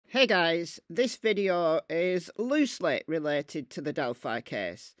Hey guys, this video is loosely related to the Delphi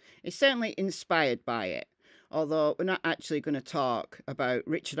case. It's certainly inspired by it, although we're not actually going to talk about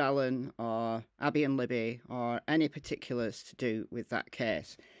Richard Allen or Abby and Libby or any particulars to do with that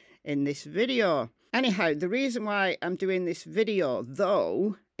case in this video. Anyhow, the reason why I'm doing this video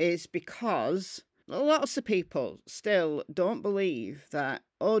though is because lots of people still don't believe that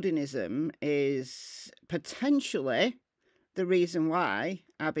Odinism is potentially the reason why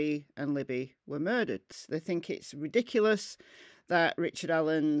Abby and Libby were murdered. They think it's ridiculous that Richard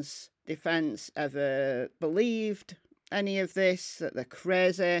Allen's defence ever believed any of this, that they're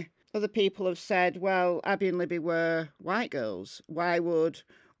crazy. Other people have said, well, Abby and Libby were white girls. Why would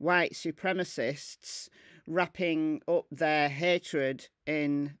white supremacists wrapping up their hatred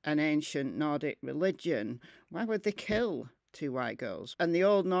in an ancient Nordic religion, why would they kill two white girls? And the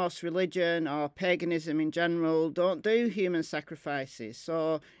old Norse religion or paganism in general don't do human sacrifices,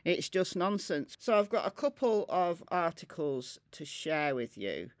 so it's just nonsense. So I've got a couple of articles to share with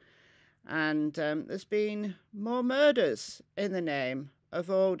you, and there's been more murders in the name of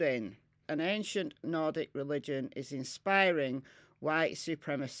Odin. An ancient Nordic religion is inspiring white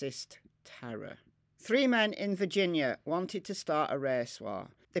supremacist terror. 3 men in Virginia wanted to start a race war.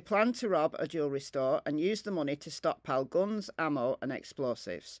 They planned to rob a jewellery store and use the money to stockpile guns, ammo and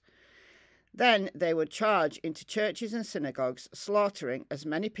explosives. Then they would charge into churches and synagogues, slaughtering as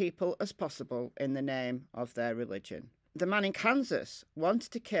many people as possible in the name of their religion. The man in Kansas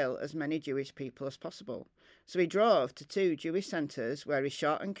wanted to kill as many Jewish people as possible, so he drove to 2 Jewish centres where he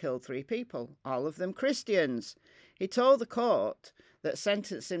shot and killed 3 people, all of them Christians. He told the court that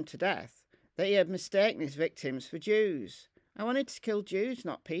sentenced him to death that he had mistaken his victims for Jews. I wanted to kill Jews,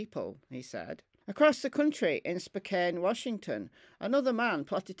 not people, he said. Across the country, in Spokane, Washington, another man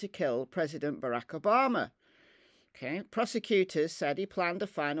plotted to kill President Barack Obama. Prosecutors said he planned a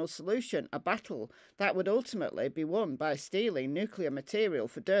final solution, a battle that would ultimately be won by stealing nuclear material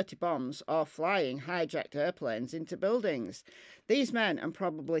for dirty bombs or flying hijacked airplanes into buildings. These men, and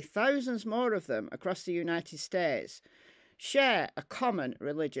probably thousands more of them across the United States, share a common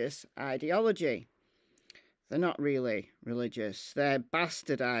religious ideology. They're not really religious. They're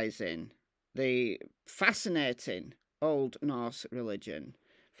bastardizing the fascinating Old Norse religion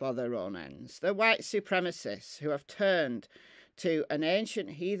for their own ends. They're white supremacists who have turned to an ancient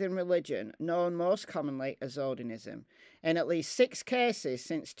heathen religion known most commonly as Odinism. In at least 6 cases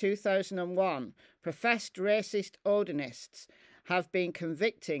since 2001, professed racist Odinists have been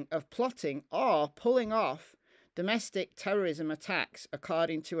convicted of plotting or pulling off domestic terrorism attacks,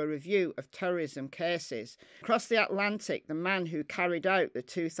 according to a review of terrorism cases. Across the Atlantic, the man who carried out the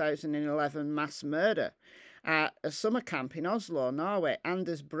 2011 mass murder at a summer camp in Oslo, Norway,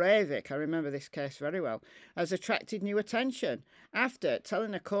 Anders Breivik, I remember this case very well, has attracted new attention after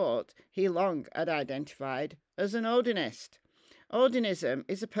telling a court he long had identified as an Odinist. Odinism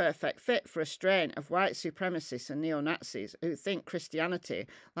is a perfect fit for a strain of white supremacists and neo-Nazis who think Christianity,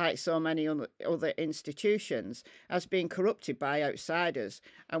 like so many other institutions, has been corrupted by outsiders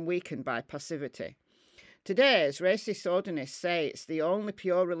and weakened by passivity. Today's racist Odinists say it's the only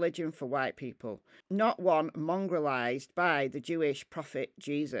pure religion for white people, not one mongrelized by the Jewish prophet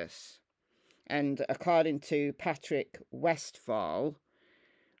Jesus. And according to Patrick Westfall,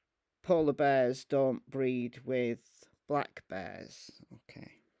 polar bears don't breed with black bears.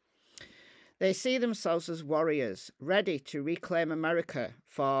 Okay. They see themselves as warriors, ready to reclaim America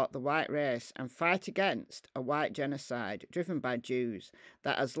for the white race and fight against a white genocide driven by Jews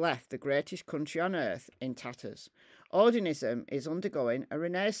that has left the greatest country on earth in tatters. Odinism is undergoing a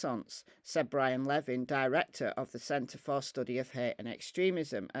renaissance, said Brian Levin, director of the Center for Study of Hate and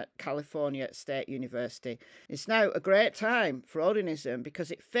Extremism at California State University. It's now a great time for Odinism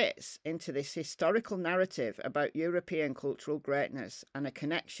because it fits into this historical narrative about European cultural greatness and a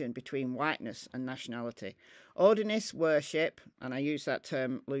connection between whiteness and nationality. Odinists worship, and I use that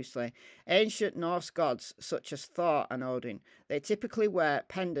term loosely, ancient Norse gods such as Thor and Odin. They typically wear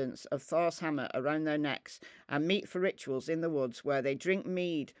pendants of Thor's hammer around their necks and meet for rituals in the woods where they drink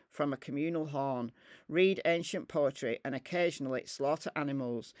mead from a communal horn, read ancient poetry and occasionally slaughter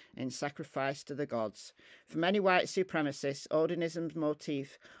animals in sacrifice to the gods. For many white supremacists, Odinism's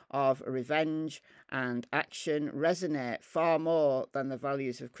motif of revenge and action resonate far more than the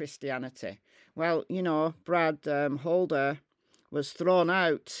values of Christianity. Well, you know, Brad Holder was thrown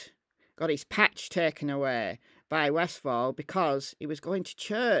out, got his patch taken away by Westfall because he was going to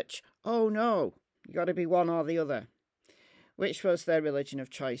church. Oh no, you got to be one or the other. which was their religion of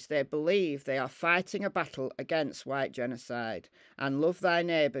choice. They believe they are fighting a battle against white genocide, and love thy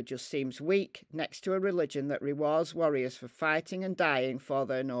neighbour just seems weak next to a religion that rewards warriors for fighting and dying for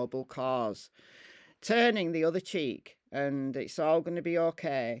their noble cause. Turning the other cheek and it's all going to be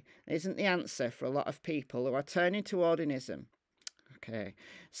okay isn't the answer for a lot of people who are turning to Odinism. Okay,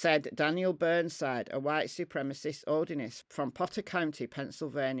 said Daniel Burnside, a white supremacist Odinist from Potter County,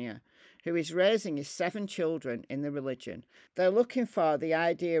 Pennsylvania, who is raising his 7 children in the religion. They're looking for the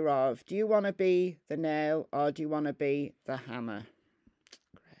idea of, do you want to be the nail or do you want to be the hammer?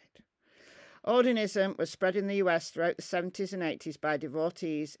 Odinism was spread in the US throughout the 70s and 80s by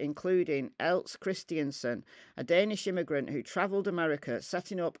devotees, including Else Christiansen, a Danish immigrant who travelled America,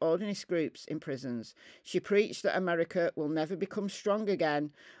 setting up Odinist groups in prisons. She preached that America will never become strong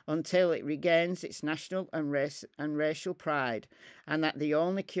again until it regains its national and racial pride, and that the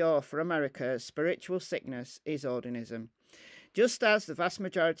only cure for America's spiritual sickness is Odinism. Just as the vast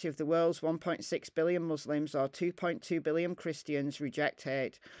majority of the world's 1.6 billion Muslims or 2.2 billion Christians reject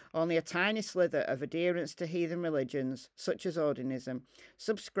hate, only a tiny slither of adherents to heathen religions, such as Odinism,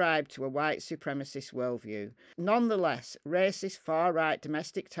 subscribe to a white supremacist worldview. Nonetheless, racist far-right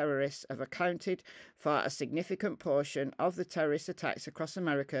domestic terrorists have accounted for a significant portion of the terrorist attacks across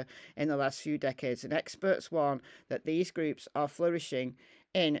America in the last few decades, and experts warn that these groups are flourishing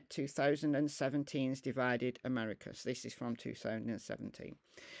in 2017's divided America. So this is from 2017.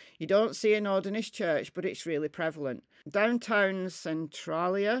 You don't see an Odinist church, but it's really prevalent. Downtown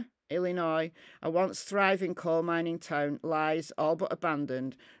Centralia, Illinois, a once thriving coal mining town, lies all but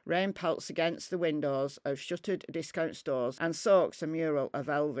abandoned. Rain pelts against the windows of shuttered discount stores and soaks a mural of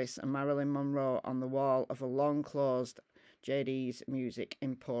Elvis and Marilyn Monroe on the wall of a long-closed JD's Music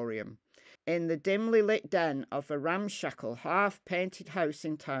Emporium. In the dimly lit den of a ramshackle, half-painted house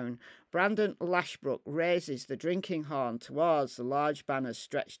in town, Brandon Lashbrook raises the drinking horn towards the large banners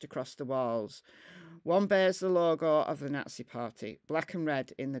stretched across the walls. One bears the logo of the Nazi Party, black and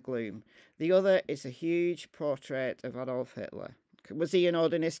red in the gloom. The other is a huge portrait of Adolf Hitler. Was he an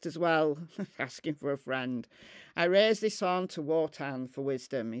Odinist as well? Asking for a friend. I raise this horn to Wotan for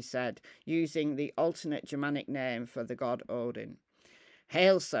wisdom, he said, using the alternate Germanic name for the god Odin.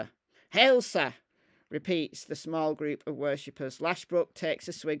 Hail, sir! Hail, sir! Repeats the small group of worshippers. Lashbrook takes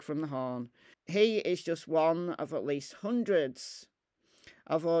a swig from the horn. He is just one of at least hundreds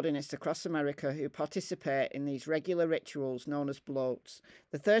of Odinists across America who participate in these regular rituals known as bloats.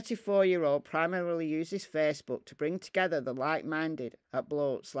 The 34-year-old primarily uses Facebook to bring together the like-minded at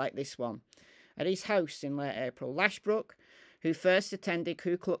bloats like this one. At his house in late April, Lashbrook, who first attended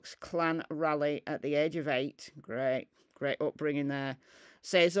Ku Klux Klan rally at the age of 8, great upbringing there,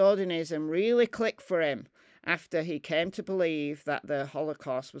 says Odinism really clicked for him after he came to believe that the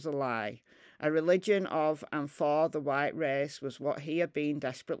Holocaust was a lie. A religion of and for the white race was what he had been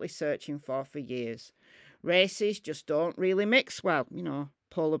desperately searching for years. Races just don't really mix well,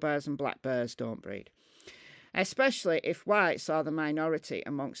 polar bears and black bears don't breed. Especially if whites are the minority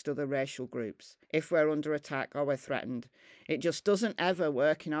amongst other racial groups. If we're under attack or we're threatened, it just doesn't ever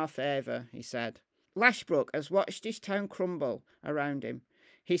work in our favour, he said. Lashbrook has watched his town crumble around him.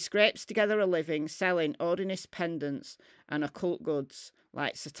 He scrapes together a living selling Odinist pendants and occult goods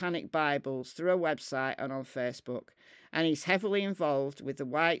like satanic Bibles through a website and on Facebook, and he's heavily involved with the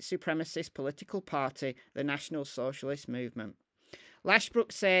white supremacist political party, the National Socialist Movement.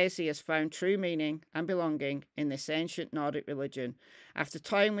 Lashbrook says he has found true meaning and belonging in this ancient Nordic religion. After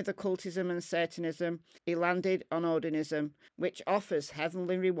toying with occultism and Satanism, he landed on Odinism, which offers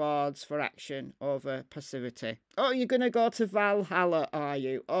heavenly rewards for action over passivity. Oh, you're going to go to Valhalla, are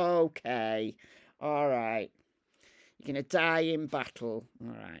you? Okay. All right. You're going to die in battle. All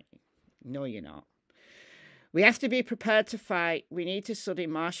right. No, you're not. We have to be prepared to fight. We need to study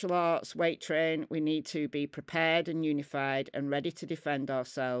martial arts, weight train. We need to be prepared and unified and ready to defend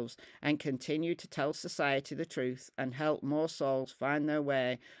ourselves and continue to tell society the truth and help more souls find their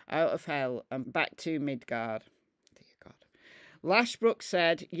way out of hell and back to Midgard. Dear God. Lashbrook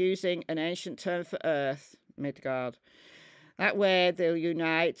said, using an ancient term for earth, Midgard, that way they'll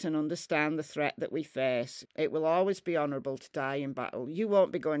unite and understand the threat that we face. It will always be honourable to die in battle. You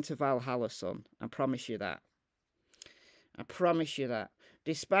won't be going to Valhalla, son. I promise you that. I promise you that.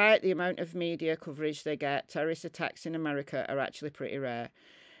 Despite the amount of media coverage they get, terrorist attacks in America are actually pretty rare.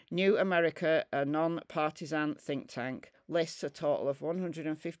 New America, a non-partisan think tank, lists a total of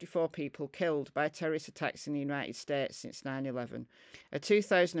 154 people killed by terrorist attacks in the United States since 9/11. A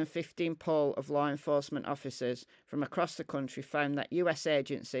 2015 poll of law enforcement officers from across the country found that US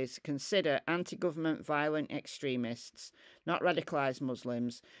agencies consider anti-government violent extremists, not radicalized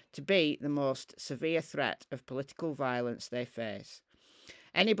Muslims, to be the most severe threat of political violence they face.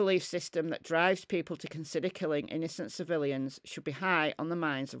 Any belief system that drives people to consider killing innocent civilians should be high on the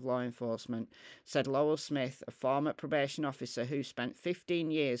minds of law enforcement, said Lowell Smith, a former probation officer who spent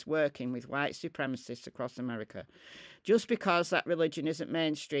 15 years working with white supremacists across America. Just because that religion isn't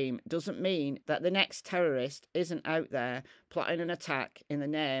mainstream doesn't mean that the next terrorist isn't out there plotting an attack in the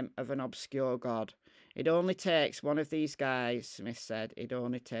name of an obscure god. It only takes one of these guys, Smith said. It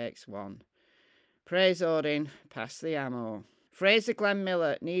only takes one. Praise Odin, pass the ammo. Fraser Glenn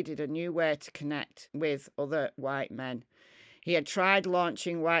Miller needed a new way to connect with other white men. He had tried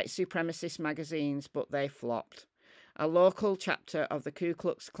launching white supremacist magazines, but they flopped. A local chapter of the Ku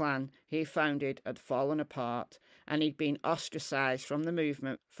Klux Klan he founded had fallen apart, and he'd been ostracized from the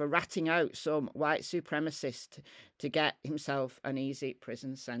movement for ratting out some white supremacist to get himself an easy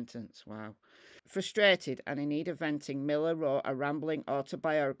prison sentence. Wow. Frustrated and in need of venting, Miller wrote a rambling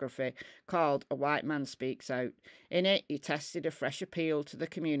autobiography called A White Man Speaks Out. In it, he tested a fresh appeal to the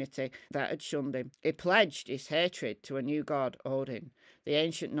community that had shunned him. He pledged his hatred to a new god, Odin, the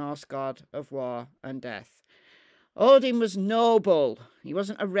ancient Norse god of war and death. Odin was noble. He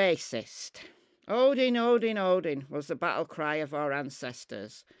wasn't a racist. Odin, Odin, Odin was the battle cry of our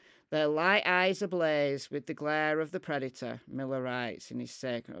ancestors. Their light eyes ablaze with the glare of the predator, Miller writes in his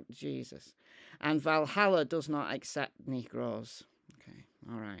sacred... Jesus. And Valhalla does not accept Negroes. Okay,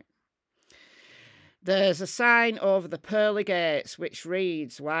 all right. There's a sign over the pearly gates which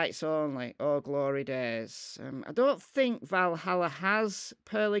reads, whites only, oh glory days. I don't think Valhalla has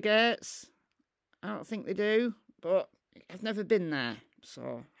pearly gates. I don't think they do, but I've never been there,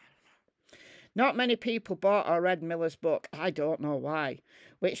 so... Not many people bought or read Miller's book, I don't know why,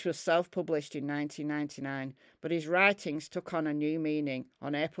 which was self-published in 1999, but his writings took on a new meaning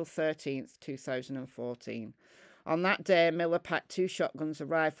on April 13th, 2014. On that day, Miller packed 2 shotguns, a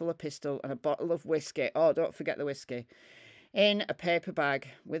rifle, a pistol, and a bottle of whiskey, oh, don't forget the whiskey, in a paper bag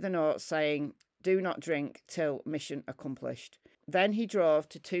with a note saying, "Do not drink till mission accomplished." Then he drove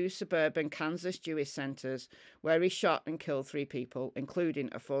to 2 suburban Kansas Jewish centres where he shot and killed 3 people, including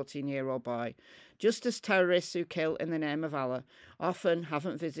a 14-year-old boy. Just as terrorists who kill in the name of Allah often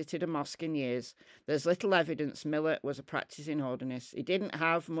haven't visited a mosque in years, there's little evidence Miller was a practicing Odinist. He didn't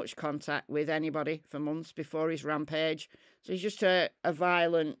have much contact with anybody for months before his rampage, so he's just a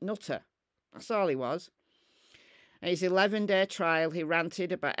violent nutter. That's all he was. In his 11-day trial, he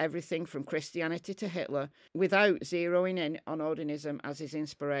ranted about everything from Christianity to Hitler, without zeroing in on Odinism as his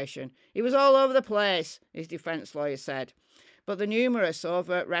inspiration. He was all over the place, his defence lawyer said. But the numerous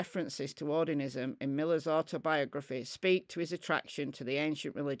overt references to Odinism in Miller's autobiography speak to his attraction to the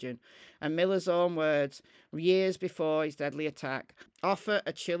ancient religion, and Miller's own words, years before his deadly attack, offer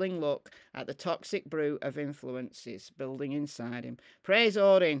a chilling look at the toxic brew of influences building inside him. Praise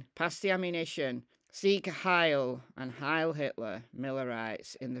Odin, pass the ammunition. Seek Heil and Heil Hitler, Miller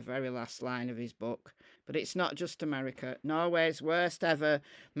writes in the very last line of his book. But it's not just America. Norway's worst ever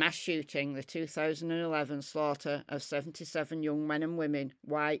mass shooting, the 2011 slaughter of 77 young men and women,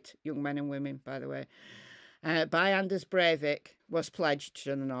 white young men and women, by the way, by Anders Breivik, was pledged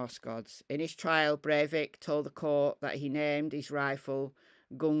to the Norse gods. In his trial, Breivik told the court that he named his rifle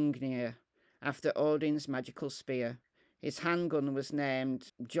Gungnir, after Odin's magical spear. His handgun was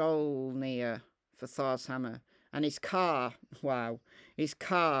named Mjolnir, for Thor's hammer, and his car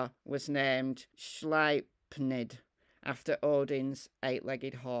was named Sleipnir, after Odin's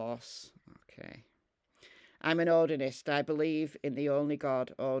 8-legged horse. Okay. I'm an Odinist. I believe in the only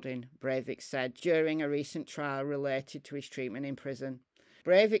God, Odin, Breivik said during a recent trial related to his treatment in prison.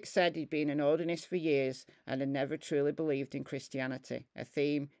 Breivik said he'd been an Odinist for years and had never truly believed in Christianity, a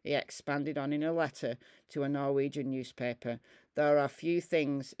theme he expanded on in a letter to a Norwegian newspaper. There are few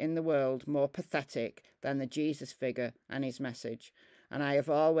things in the world more pathetic than the Jesus figure and his message, and I have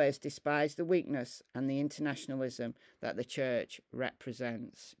always despised the weakness and the internationalism that the church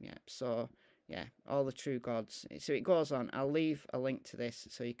represents. All the true gods. So it goes on. I'll leave a link to this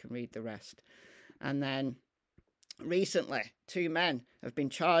so you can read the rest. And then recently, 2 men have been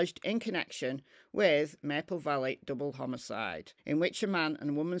charged in connection with Maple Valley double homicide, in which a man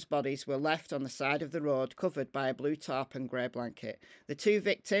and woman's bodies were left on the side of the road covered by a blue tarp and grey blanket. The 2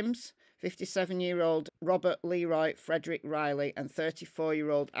 victims, 57-year-old Robert Leroy Frederick Riley and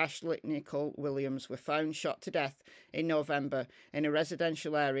 34-year-old Ashley Nicole Williams were found shot to death in November in a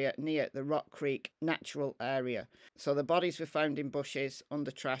residential area near the Rock Creek Natural Area. So the bodies were found in bushes, under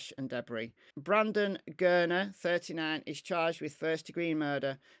trash and debris. Brandon Gurner, 39, is charged with first-degree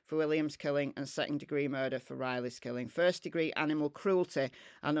murder for Williams' killing and second-degree murder for Riley's killing, first-degree animal cruelty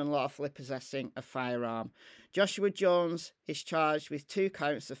and unlawfully possessing a firearm. Joshua Jones is charged with 2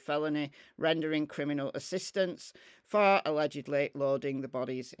 counts of felony rendering criminal assistance for allegedly loading the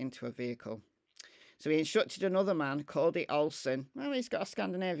bodies into a vehicle. So he instructed another man, Cody Olsen, well, he's got a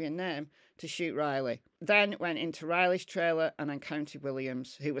Scandinavian name, to shoot Riley. Then went into Riley's trailer and encountered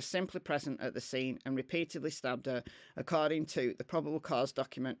Williams, who was simply present at the scene and repeatedly stabbed her, according to the probable cause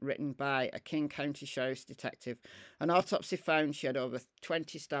document written by a King County Sheriff's detective. An autopsy found she had over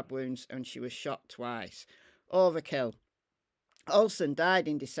 20 stab wounds and she was shot twice. Overkill. Olsen died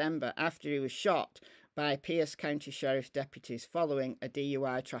in December after he was shot by Pierce County Sheriff's deputies following a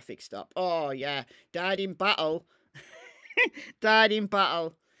DUI traffic stop. Oh, yeah. Died in battle. Died in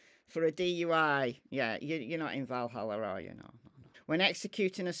battle for a DUI. Yeah, you're not in Valhalla, are you? No. When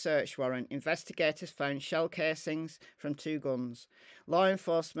executing a search warrant, investigators found shell casings from 2 guns. Law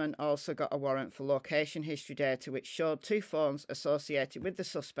enforcement also got a warrant for location history data which showed 2 phones associated with the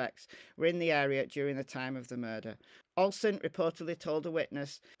suspects were in the area during the time of the murder. Olsen reportedly told a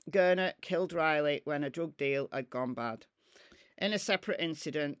witness Gurner killed Riley when a drug deal had gone bad. In a separate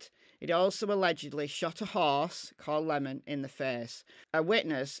incident, it also allegedly shot a horse called Lemon in the face. A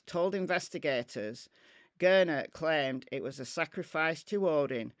witness told investigators Gurner claimed it was a sacrifice to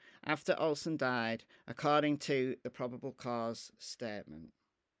Odin after Olsen died, according to the probable cause statement.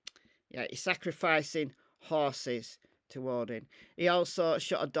 Yeah, he's sacrificing horses to Odin. He also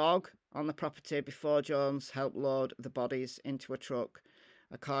shot a dog on the property before Jones helped load the bodies into a truck,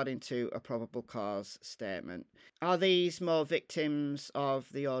 according to a probable cause statement. Are these more victims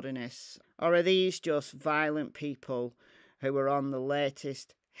of the Odinists, or are these just violent people who are on the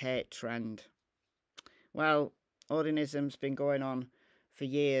latest hate trend? Well, Odinism's been going on for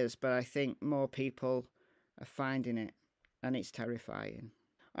years, but I think more people are finding it, and it's terrifying.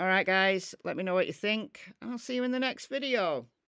 Alright guys, let me know what you think, and I'll see you in the next video.